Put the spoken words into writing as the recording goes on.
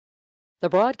The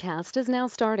broadcast is now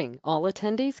starting. All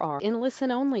attendees are in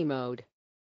listen-only mode.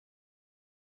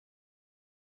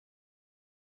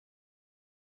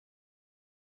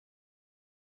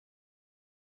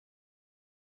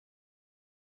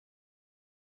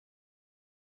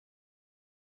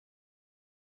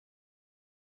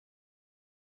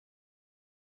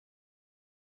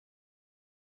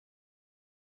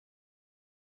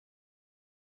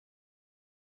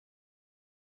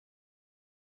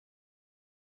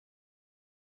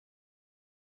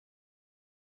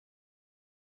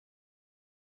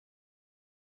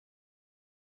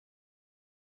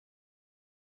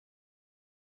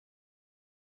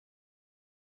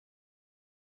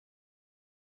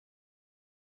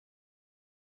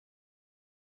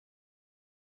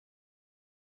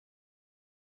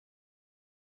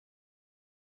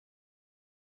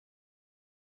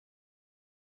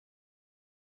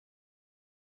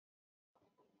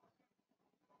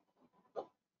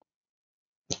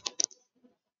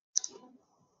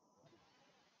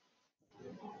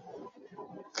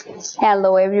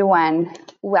 Hello everyone,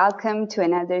 welcome to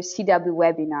another CW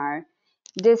webinar,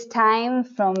 this time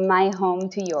from my home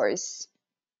to yours.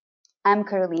 I'm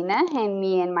Carolina and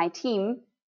me and my team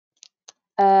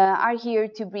are here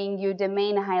to bring you the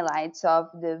main highlights of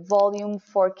the volume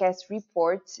forecast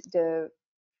report, the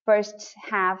first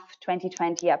half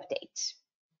 2020 update.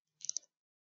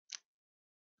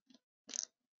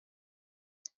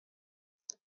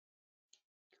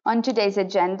 On today's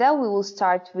agenda, we will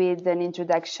start with an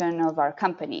introduction of our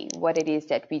company, what it is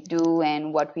that we do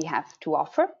and what we have to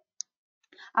offer.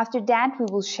 After that, we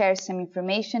will share some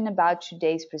information about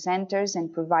today's presenters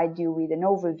and provide you with an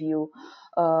overview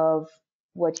of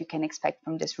what you can expect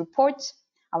from this report,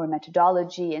 our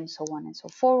methodology, and so on and so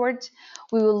forward.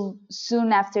 We will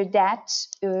soon after that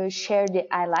share the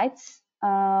highlights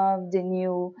of the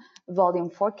new volume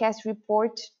forecast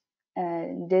report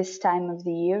this time of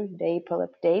the year, the April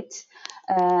update,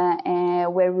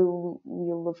 where we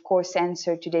will of course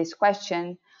answer today's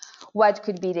question: what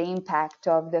could be the impact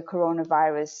of the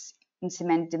coronavirus in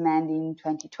cement demand in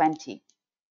 2020?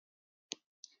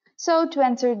 So to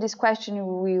answer this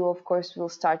question, we of course will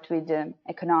start with the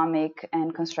economic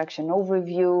and construction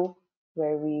overview,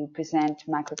 where we present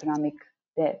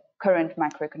the current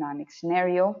macroeconomic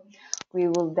scenario. We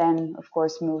will then of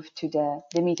course move to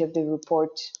the meat of the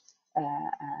report,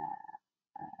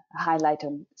 highlight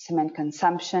on cement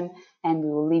consumption, and we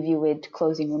will leave you with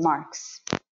closing remarks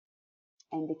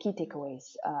and the key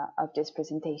takeaways of this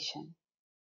presentation.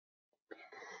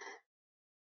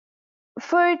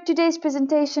 For today's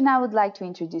presentation, I would like to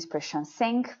introduce Prashant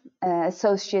Singh,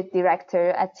 Associate Director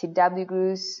at CW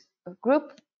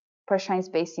Group. Prashant is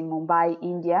based in Mumbai,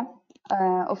 India.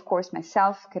 Of course,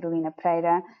 myself, Carolina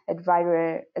Pereira,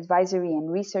 Advisory and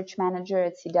Research Manager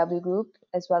at CW Group,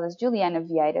 as well as Juliana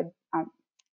Vieira,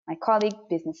 my colleague,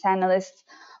 Business Analyst,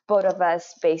 both of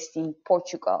us based in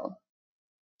Portugal.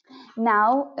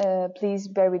 Now, please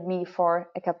bear with me for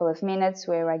a couple of minutes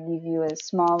where I give you a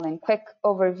small and quick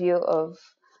overview of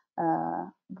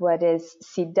what is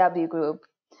CW Group.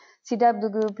 CW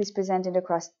Group is presented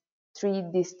across three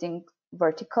distinct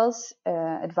verticals: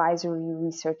 advisory,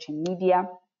 research, and media.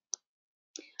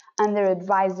 Under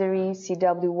advisory,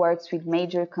 CW works with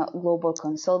major global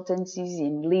consultancies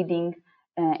in leading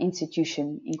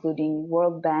institutions, including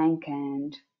World Bank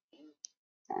and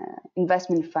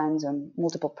investment funds on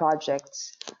multiple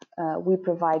projects. We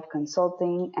provide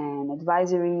consulting and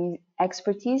advisory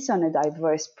expertise on a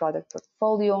diverse product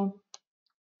portfolio.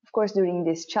 Of course, during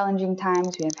these challenging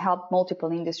times, we have helped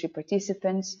multiple industry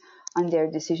participants on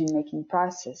their decision-making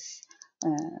process.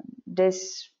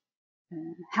 This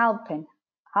help and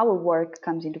our work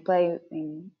comes into play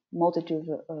in multitude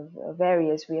of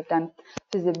areas. We have done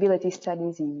feasibility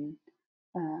studies in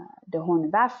the Horn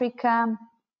of Africa,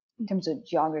 in terms of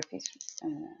geographies,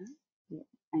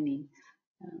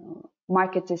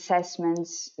 market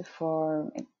assessments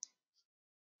for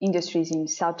industries in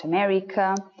South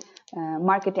America,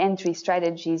 market entry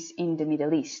strategies in the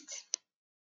Middle East.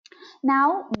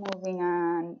 Now, moving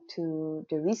on to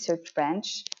the research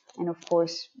branch, and of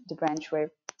course, the branch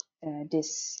where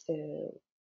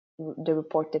the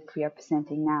report that we are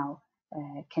presenting now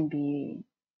can be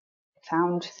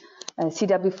found.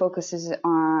 CW focuses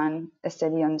on a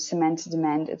study on cement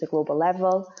demand at the global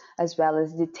level, as well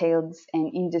as detailed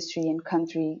and industry and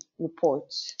country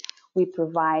reports. We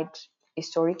provide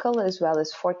historical as well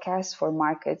as forecasts for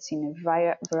markets in a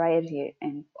variety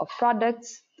of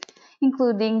products,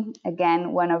 including,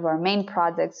 again, one of our main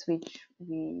products, which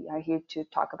we are here to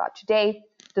talk about today,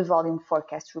 the volume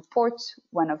forecast report,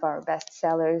 one of our best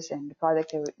sellers and the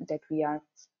product that we are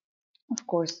of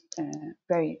course,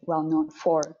 very well known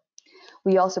for.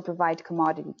 We also provide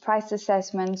commodity price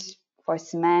assessments for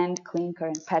cement, clinker,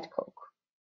 and petcoke.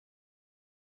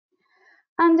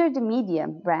 Under the media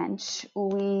branch,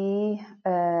 we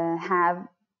have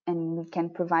and we can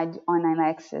provide online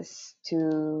access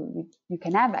to, you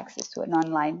can have access to an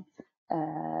online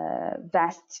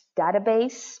vast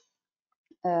database.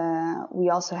 We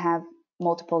also have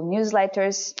multiple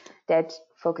newsletters that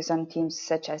focus on themes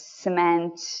such as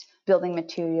cement, building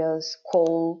materials,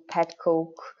 coal,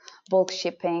 petcoke, bulk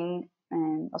shipping,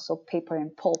 and also paper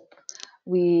and pulp.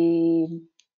 We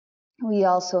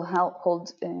also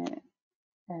hold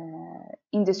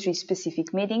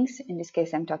industry-specific meetings. In this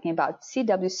case, I'm talking about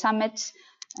CW Summit,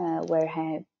 where I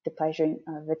had the pleasure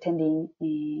of attending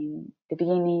in the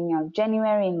beginning of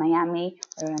January in Miami,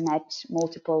 where I met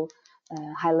multiple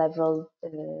high-level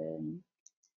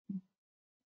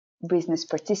business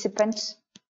participants.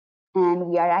 And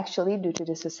we are actually, due to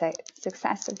the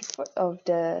success of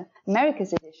the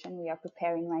Americas edition, we are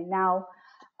preparing right now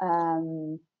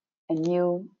a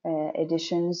new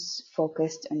editions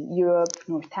focused on Europe,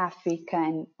 North Africa,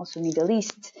 and also Middle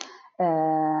East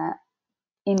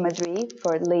in Madrid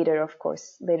for later, of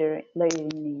course, later in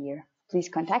the year. Please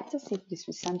contact us if this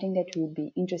was something that you would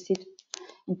be interested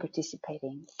in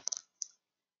participating.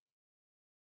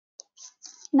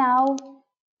 Now,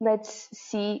 let's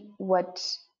see what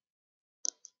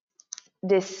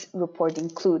this report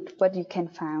includes, what you can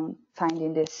find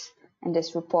in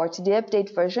this report. The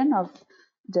update version of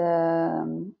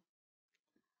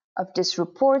this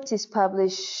report is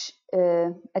published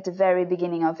at the very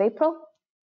beginning of April,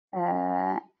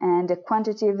 and the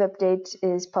quantitative update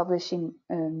is published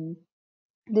in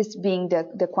this being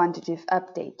the quantitative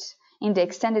update. In the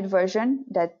extended version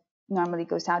that normally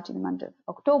goes out in the month of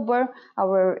October,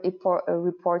 our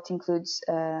report includes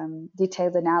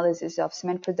detailed analysis of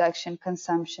cement production,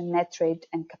 consumption, net trade,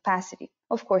 and capacity.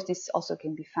 Of course, this also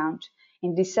can be found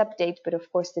in this update, but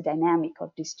of course the dynamic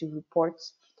of these two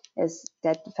reports is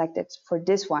that the fact that for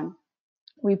this one,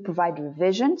 we provide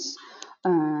revisions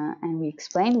and we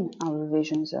explain our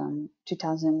revisions on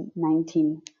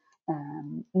 2019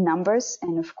 numbers,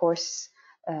 and of course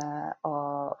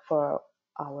for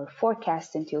our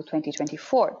forecast until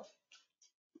 2024.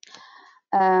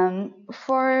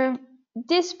 For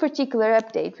this particular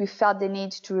update, we felt the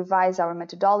need to revise our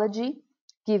methodology.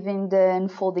 Given the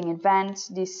unfolding events,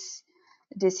 this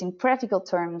in practical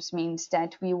terms means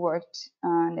that we worked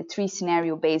on a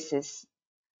 3-scenario basis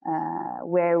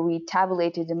where we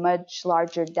tabulated a much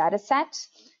larger data set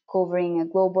covering a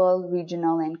global,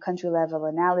 regional, and country level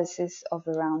analysis of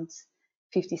around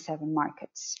 57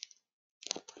 markets.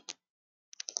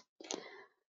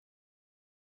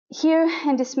 Here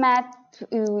in this map,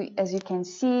 as you can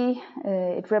see,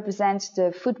 it represents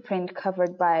the footprint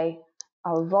covered by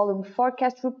our volume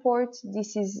forecast report.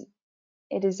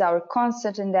 It is our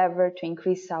constant endeavor to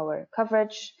increase our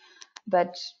coverage,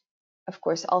 but of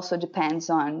course also depends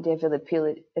on the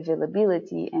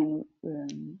availability and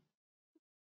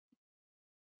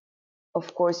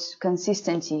of course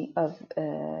consistency of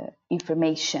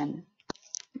information.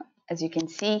 As you can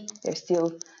see, there's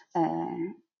still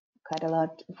quite a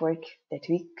lot of work that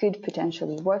we could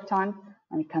potentially work on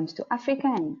when it comes to Africa,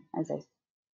 and as I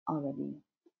already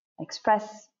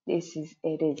expressed,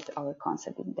 it is our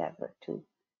constant endeavor to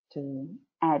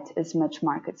add as much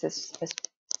markets as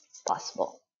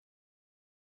possible.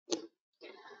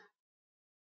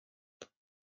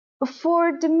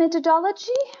 For the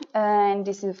methodology, and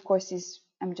this is, of course,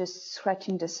 I'm just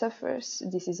scratching the surface.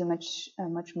 This is a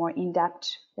much more in-depth.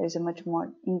 There's a much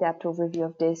more in-depth overview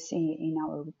of this in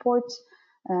our report.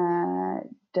 The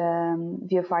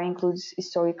VFR includes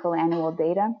historical annual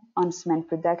data on cement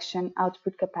production,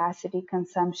 output capacity,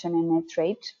 consumption, and net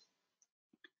rate.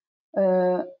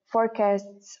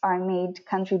 Forecasts are made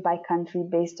country by country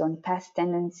based on past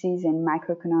tendencies and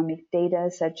macroeconomic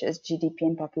data such as GDP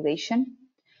and population.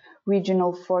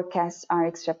 Regional forecasts are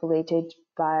extrapolated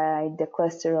by the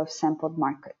cluster of sampled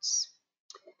markets.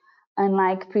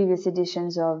 Unlike previous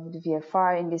editions of the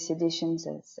VFR, in these editions,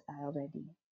 as I already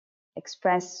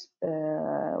expressed,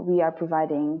 we are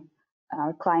providing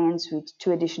our clients with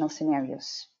 2 additional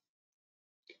scenarios.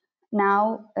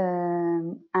 Now,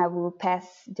 I will pass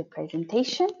the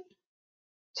presentation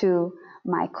to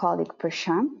my colleague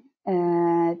Prashant.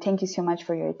 Thank you so much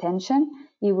for your attention.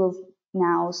 He will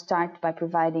now start by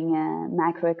providing a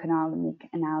macroeconomic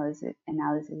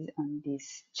analysis on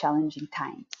these challenging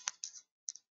times.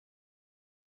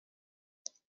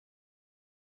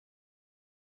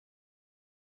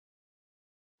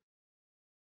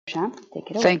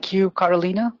 Take it away. Thank you,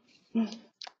 Carolina.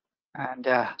 And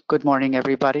good morning,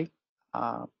 everybody.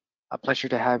 A pleasure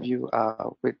to have you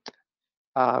with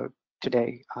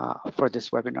today for this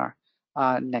webinar.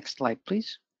 Next slide,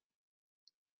 please.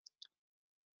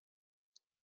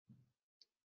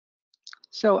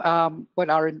 So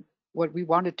what we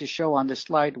wanted to show on this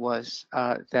slide was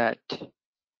that,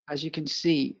 as you can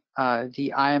see,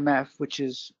 the IMF, which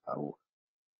is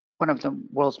one of the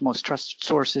world's most trusted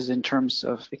sources in terms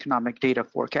of economic data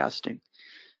forecasting,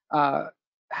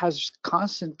 has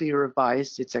constantly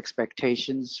revised its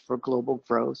expectations for global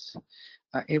growth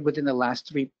within the last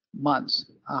 3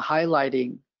 months,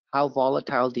 highlighting how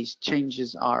volatile these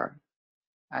changes are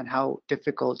and how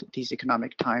difficult these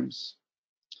economic times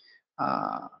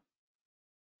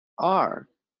are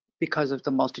because of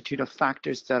the multitude of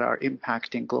factors that are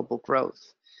impacting global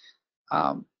growth.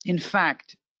 In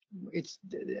fact, it's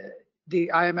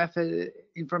the IMF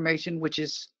information, which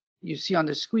is you see on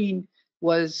the screen,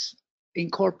 was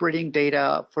incorporating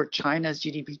data for China's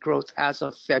GDP growth as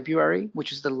of February,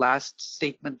 which is the last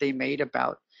statement they made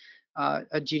about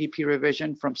a GDP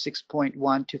revision from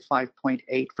 6.1 to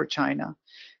 5.8 for China.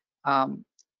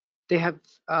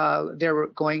 They're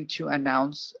going to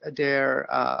announce their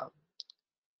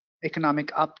economic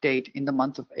update in the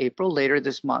month of April, later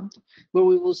this month, where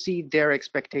we will see their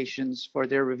expectations for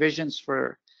their revisions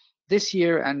for this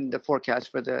year and the forecast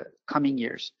for the coming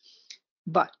years.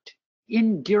 But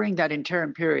during that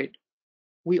interim period,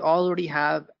 we already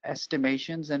have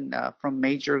estimations and from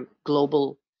major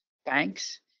global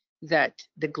banks that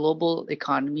the global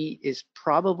economy is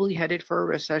probably headed for a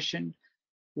recession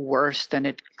worse than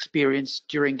it experienced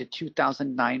during the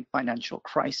 2009 financial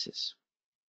crisis.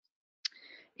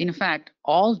 In fact,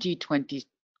 all G20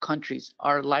 countries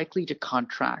are likely to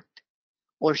contract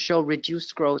or show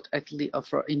reduced growth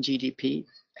in GDP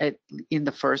in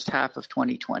the first half of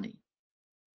 2020.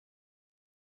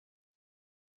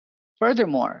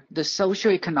 Furthermore, the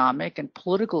socioeconomic and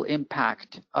political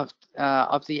impact of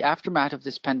the aftermath of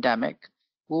this pandemic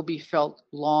will be felt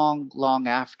long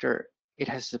after it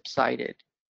has subsided.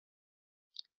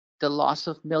 The loss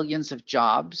of millions of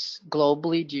jobs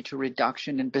globally due to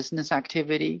reduction in business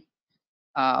activity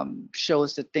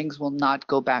shows that things will not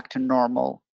go back to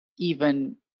normal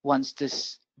even once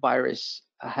this virus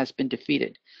has been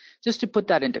defeated. Just to put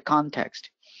that into context,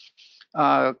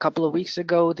 a couple of weeks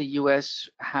ago, the US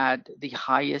had the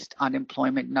highest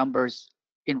unemployment numbers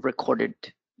in recorded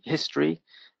history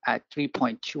at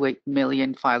 3.28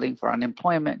 million filing for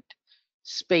unemployment.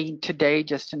 Spain today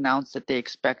just announced that they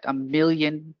expect 1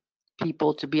 million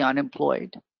people to be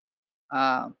unemployed.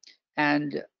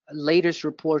 And latest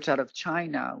reports out of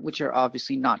China, which are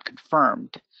obviously not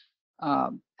confirmed,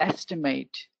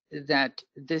 estimate that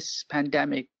this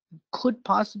pandemic could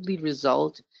possibly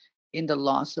result in the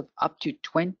loss of up to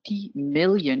 20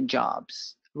 million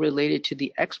jobs related to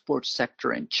the export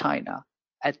sector in China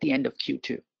at the end of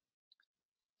Q2.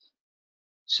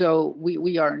 So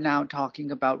we are now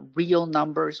talking about real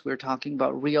numbers. We're talking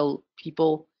about real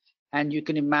people. And you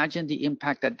can imagine the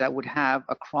impact that that would have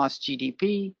across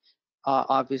GDP,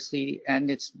 obviously,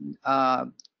 and its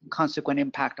consequent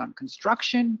impact on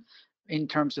construction in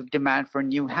terms of demand for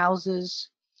new houses.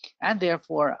 And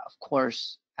therefore, of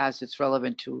course, as it's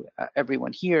relevant to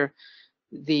everyone here,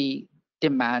 the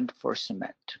demand for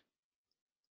cement.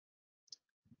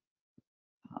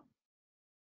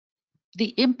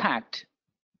 The impact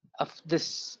of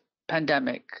this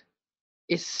pandemic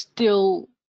is still,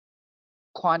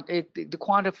 the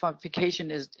quantification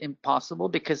is impossible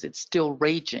because it's still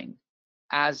raging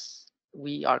as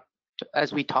we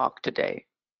talk today.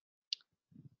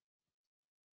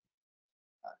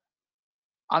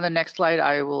 On the next slide,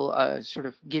 I will sort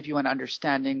of give you an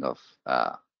understanding of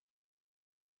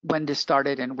when this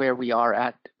started and where we are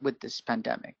at with this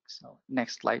pandemic. So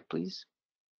next slide, please.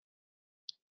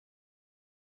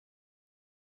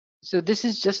 So this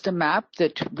is just a map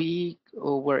that we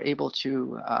were able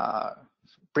to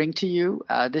bring to you.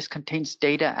 This contains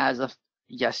data as of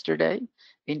yesterday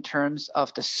in terms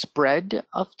of the spread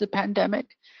of the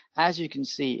pandemic. As you can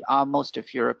see, most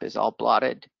of Europe is all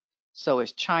blotted. So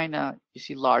is China. You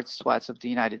see large swaths of the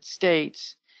United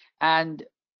States and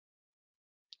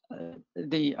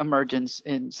the emergence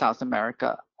in South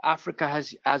America. Africa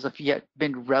has, as of yet,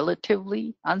 been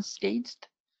relatively unscathed,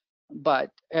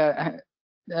 but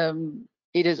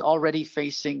it is already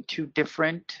facing two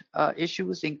different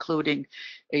issues, including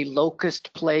a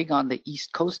locust plague on the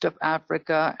east coast of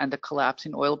Africa, and the collapse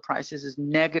in oil prices is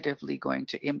negatively going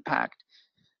to impact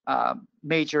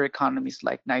major economies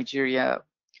like Nigeria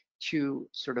to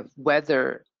sort of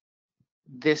weather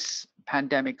this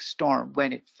pandemic storm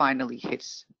when it finally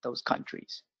hits those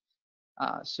countries.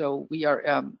 So we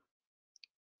are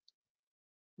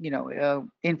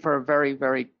in for a very,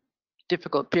 very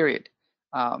difficult period.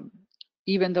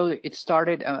 Even though it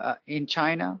started in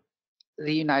China,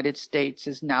 the United States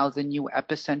is now the new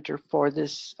epicenter for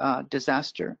this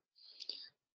disaster.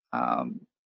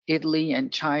 Italy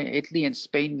and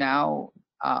Spain now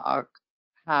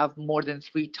have more than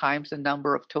 3 times the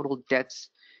number of total deaths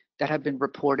that have been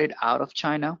reported out of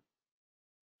China.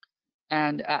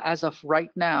 And as of right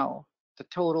now, the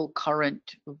total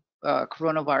current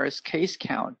coronavirus case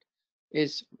count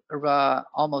is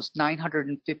almost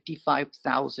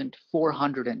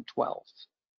 955,412.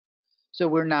 So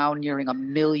we're now nearing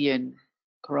 1 million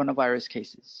coronavirus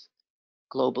cases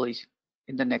globally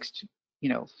in the next,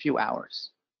 few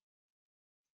hours.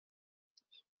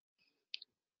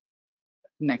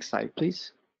 Next slide,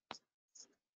 please.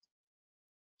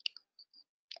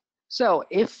 So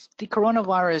if the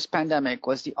coronavirus pandemic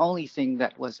was the only thing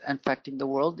that was affecting the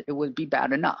world, it would be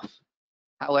bad enough.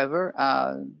 However,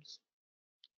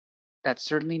 that's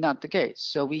certainly not the case.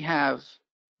 So we have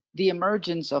the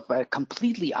emergence of a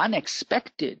completely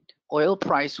unexpected oil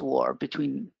price war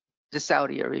between the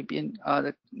Saudi Arabia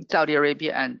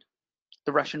and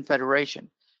the Russian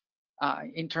Federation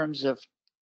in terms of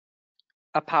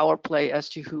a power play as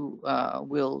to who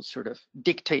will sort of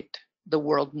dictate the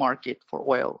world market for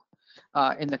oil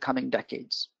in the coming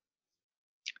decades.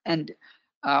 And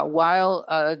while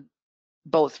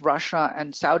both Russia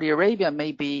and Saudi Arabia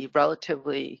may be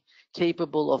relatively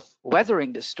capable of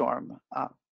weathering the storm,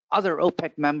 other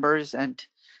OPEC members and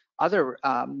other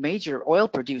major oil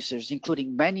producers,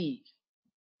 including many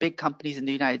big companies in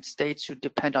the United States who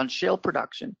depend on shale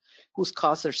production, whose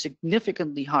costs are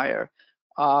significantly higher,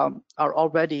 are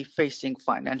already facing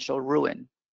financial ruin.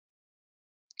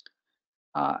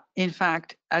 In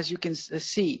fact, as you can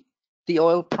see, the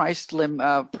oil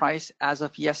price as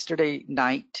of yesterday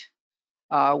night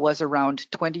was around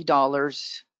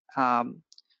 $20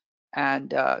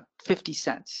 and 50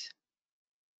 cents.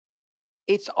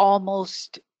 It's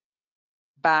almost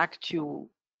back to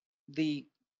the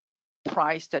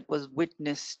price that was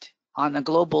witnessed on a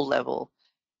global level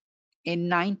in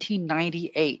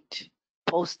 1998,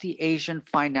 post the Asian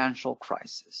financial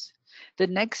crisis. The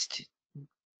next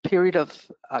period of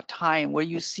time where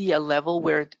you see a level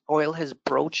where oil has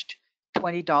broached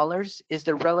 $20 is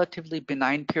the relatively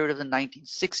benign period of the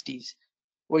 1960s,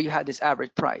 where you had this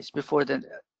average price before the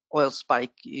oil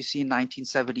spike you see in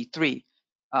 1973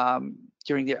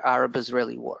 during the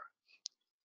Arab-Israeli War.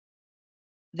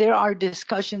 There are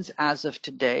discussions as of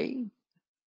today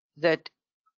that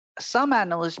some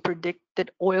analysts predict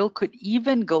that oil could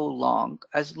even go long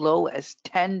as low as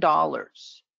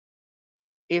 $10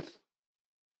 if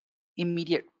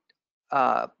immediate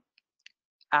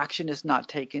action is not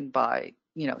taken by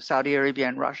Saudi Arabia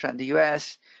and Russia and the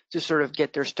US to sort of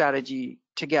get their strategy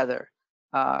together.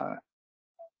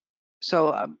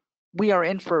 So we are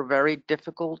in for a very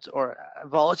difficult or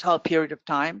volatile period of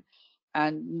time.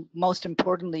 And most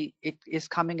importantly, it is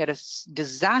coming at a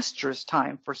disastrous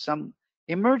time for some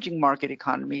emerging market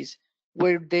economies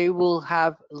where they will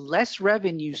have less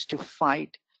revenues to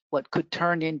fight what could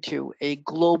turn into a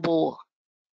global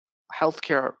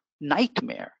healthcare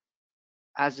nightmare,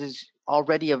 as is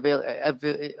already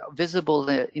visible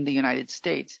in the United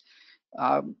States.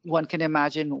 One can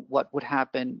imagine what would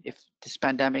happen if this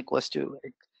pandemic was to,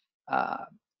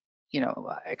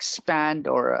 expand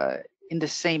or in the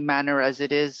same manner as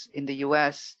it is in the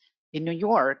US, in New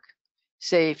York,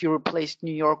 say if you replaced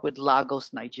New York with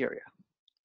Lagos, Nigeria.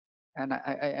 And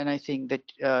I think that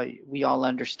we all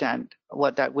understand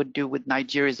what that would do with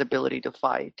Nigeria's ability to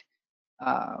fight,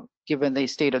 given the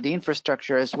state of the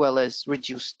infrastructure, as well as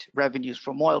reduced revenues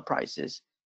from oil prices,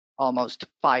 almost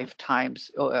 5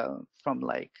 times from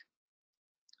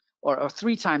or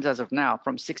 3 times as of now,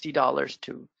 from $60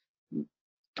 to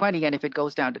 20. And if it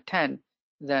goes down to 10,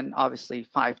 then obviously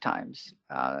 5 times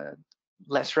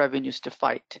less revenues to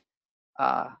fight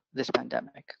this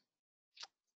pandemic.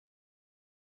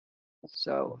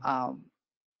 So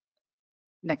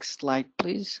next slide,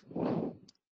 please.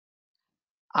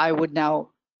 I would now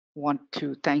want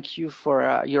to thank you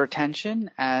for your attention,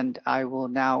 and I will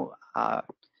now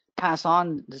pass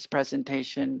on this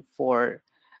presentation for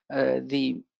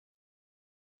the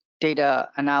data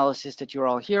analysis that you're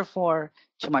all here for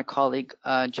to my colleague,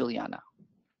 Juliana.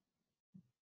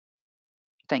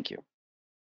 Thank you.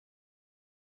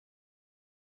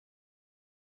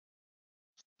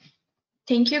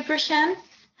 Thank you, Prashant.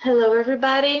 Hello,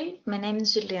 everybody. My name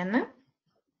is Juliana.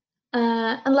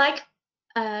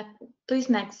 Please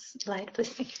next slide,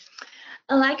 please.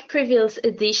 Unlike previous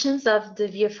editions of the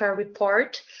VFR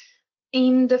report,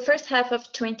 In the first half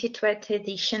of 2020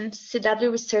 edition,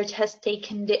 CW Research has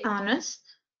taken the onus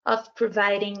of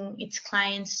providing its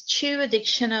clients 2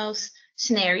 additional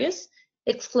scenarios,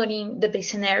 excluding the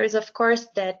base scenarios, of course,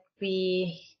 that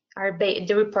the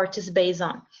report is based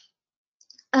on.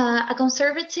 A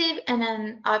conservative and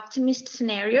an optimist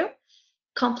scenario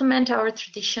complement our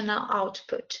traditional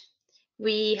output.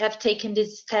 We have taken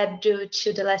this step due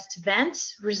to the last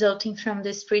events resulting from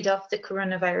the spread of the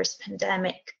coronavirus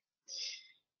pandemic.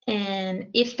 And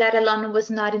if that alone was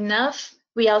not enough,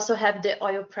 we also have the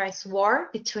oil price war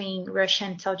between Russia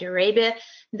and Saudi Arabia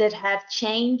that have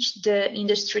changed the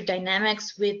industry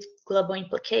dynamics with global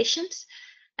implications,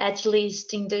 at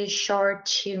least in the short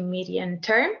to medium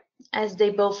term, as they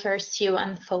both are still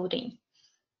unfolding.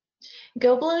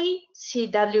 Globally,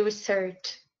 CW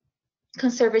Research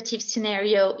conservative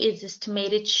scenario is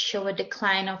estimated to show a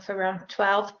decline of around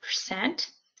 12%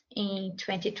 in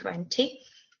 2020,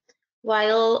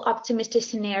 while optimistic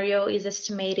scenario is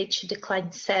estimated to decline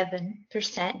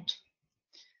 7%.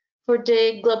 For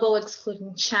the global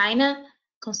excluding China,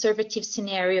 conservative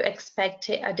scenario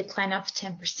expected a decline of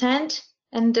 10%,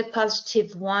 and the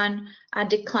positive one, a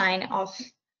decline of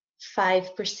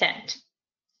 5%.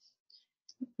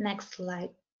 Next slide,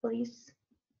 please.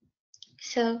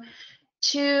 So,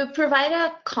 to provide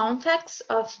a context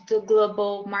of the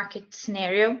global market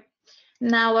scenario,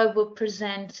 now I will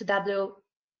present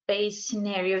CW-based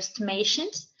scenario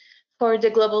estimations for the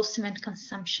global cement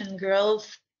consumption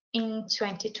growth in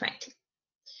 2020.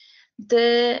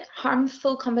 The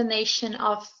harmful combination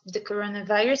of the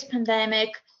coronavirus pandemic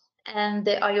and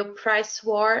the oil price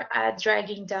war are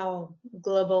dragging down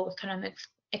global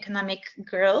economic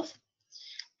growth.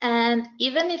 And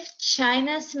even if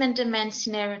China's cement demand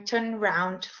scenario turns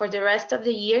around for the rest of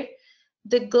the year,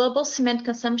 the global cement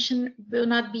consumption will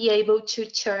not be able to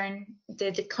turn the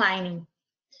declining.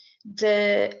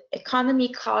 The economy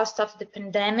cost of the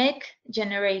pandemic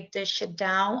generate the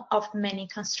shutdown of many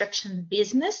construction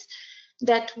business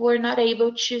that were not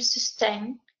able to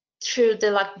sustain through the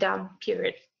lockdown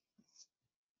period.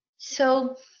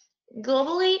 So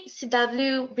globally,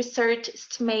 CW Research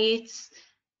estimates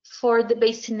for the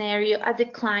base scenario a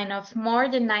decline of more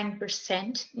than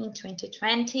 9% in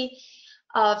 2020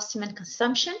 of cement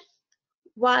consumption,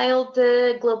 while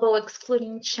the global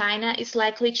excluding China is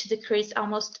likely to decrease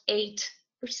almost 8%.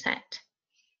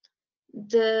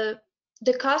 The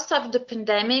cost of the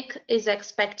pandemic is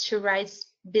expected to rise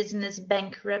business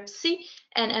bankruptcy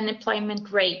and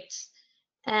unemployment rates.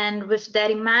 And with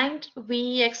that in mind,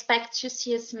 we expect to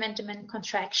see a cement demand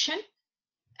contraction,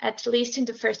 at least in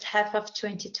the first half of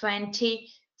 2020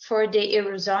 for the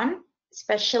Eurozone,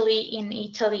 especially in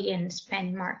Italy and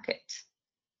Spain markets.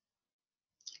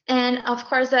 And of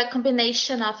course, a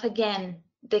combination of, again,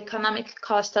 the economic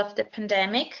cost of the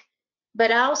pandemic,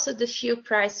 but also the fuel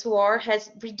price war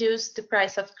has reduced the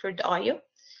price of crude oil,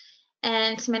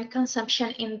 and cement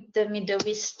consumption in the Middle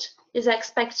East is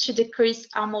expected to decrease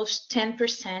almost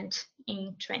 10%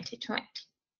 in 2020.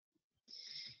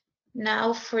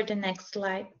 Now for the next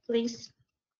slide, please.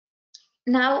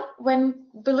 Now, when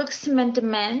we look at cement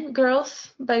demand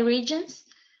growth by regions,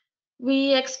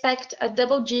 we expect a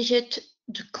double-digit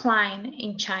decline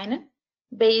in China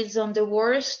based on the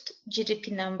worst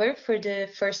GDP number for the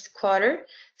first quarter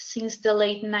since the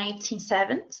late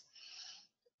 1970s.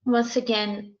 Once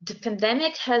again, the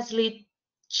pandemic has led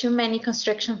too many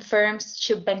construction firms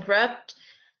to bankrupt,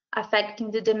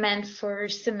 affecting the demand for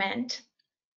cement.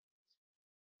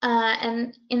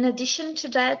 And in addition to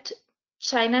that,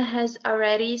 China has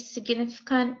already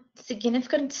significant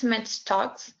cement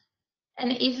stocks.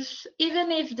 And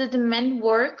even if the demand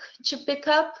were to pick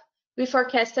up, we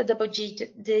forecast a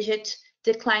double-digit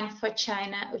decline for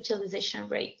China utilization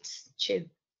rates too.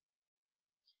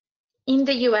 In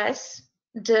the US,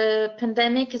 the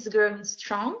pandemic is growing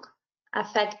strong,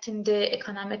 affecting the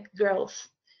economic growth.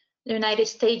 The United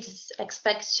States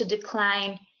expects to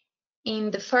decline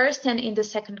in the first and in the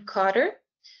second quarter.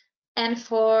 And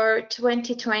for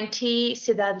 2020,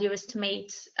 CW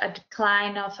estimates a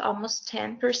decline of almost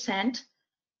 10%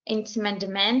 in cement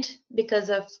demand because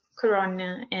of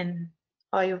corona and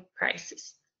oil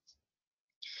prices.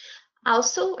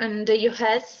 Also, in the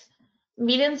US,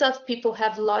 millions of people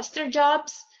have lost their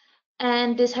jobs,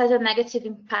 and this has a negative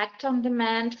impact on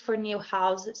demand for new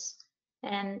houses.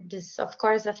 And this, of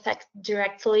course, affects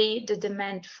directly the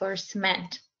demand for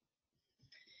cement.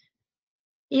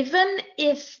 Even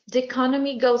if the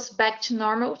economy goes back to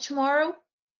normal tomorrow,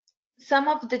 some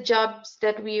of the jobs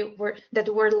that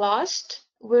were lost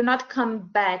will not come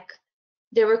back.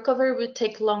 The recovery will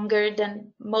take longer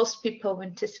than most people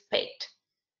anticipate.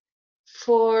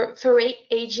 For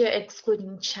Asia,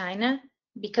 excluding China,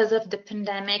 because of the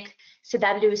pandemic,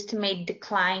 CW estimate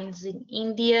declines in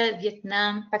India,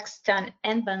 Vietnam, Pakistan,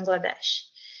 and Bangladesh.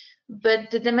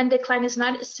 But the demand decline is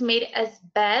not estimated as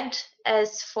bad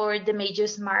as for the major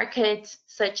markets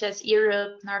such as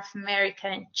Europe, North America,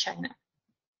 and China.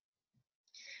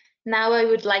 Now I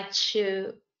would like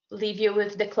to leave you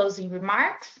with the closing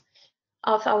remarks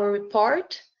of our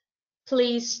report.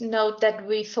 Please note that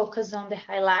we focus on the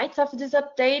highlights of this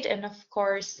update, and of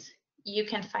course, you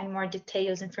can find more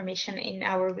details information in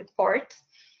our report.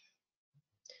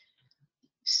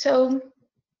 So,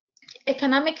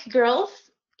 economic growth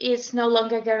is no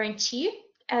longer guaranteed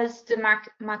as the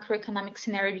macroeconomic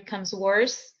scenario becomes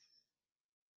worse.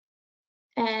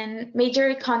 And major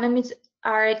economies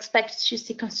are expected to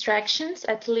see contractions,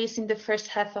 at least in the first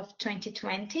half of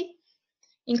 2020,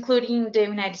 including the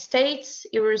United States,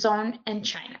 Eurozone, and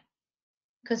China.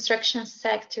 Construction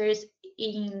sectors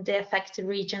in the affected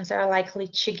regions are likely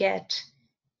to get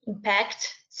impacted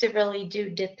severely due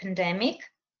to the pandemic.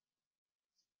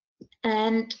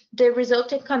 And the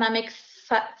result economic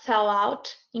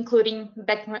fallout, including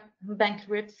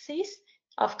bankruptcies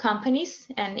of companies,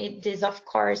 and this of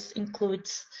course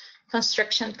includes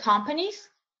construction companies,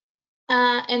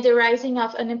 and the rising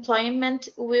of unemployment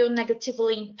will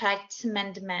negatively impact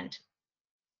cement demand.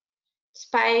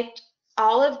 Despite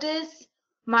all of this,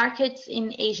 markets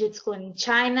in Asia, excluding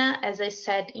China, as I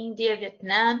said, India,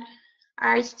 Vietnam,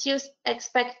 are still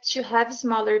expected to have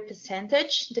smaller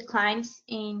percentage declines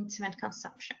in cement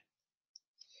consumption.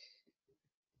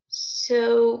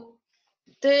 So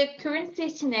the currency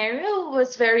scenario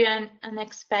was very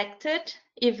unexpected,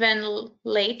 even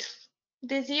late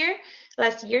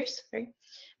last year, sorry.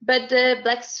 But the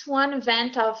black swan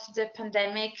event of the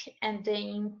pandemic and the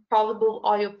improbable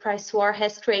oil price war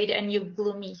has created a new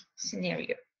gloomy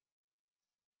scenario.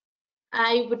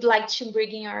 I would like to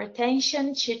bring your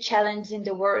attention to challenges in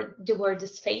the world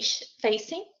is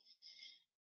facing.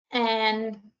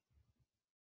 And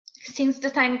since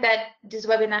the time that this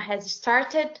webinar has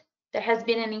started, there has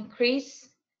been an increase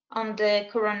on the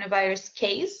coronavirus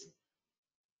case.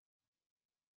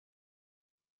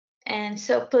 And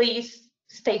so please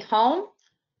stay home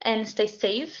and stay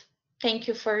safe. Thank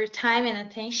you for your time and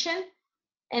attention,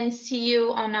 and see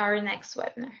you on our next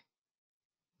webinar.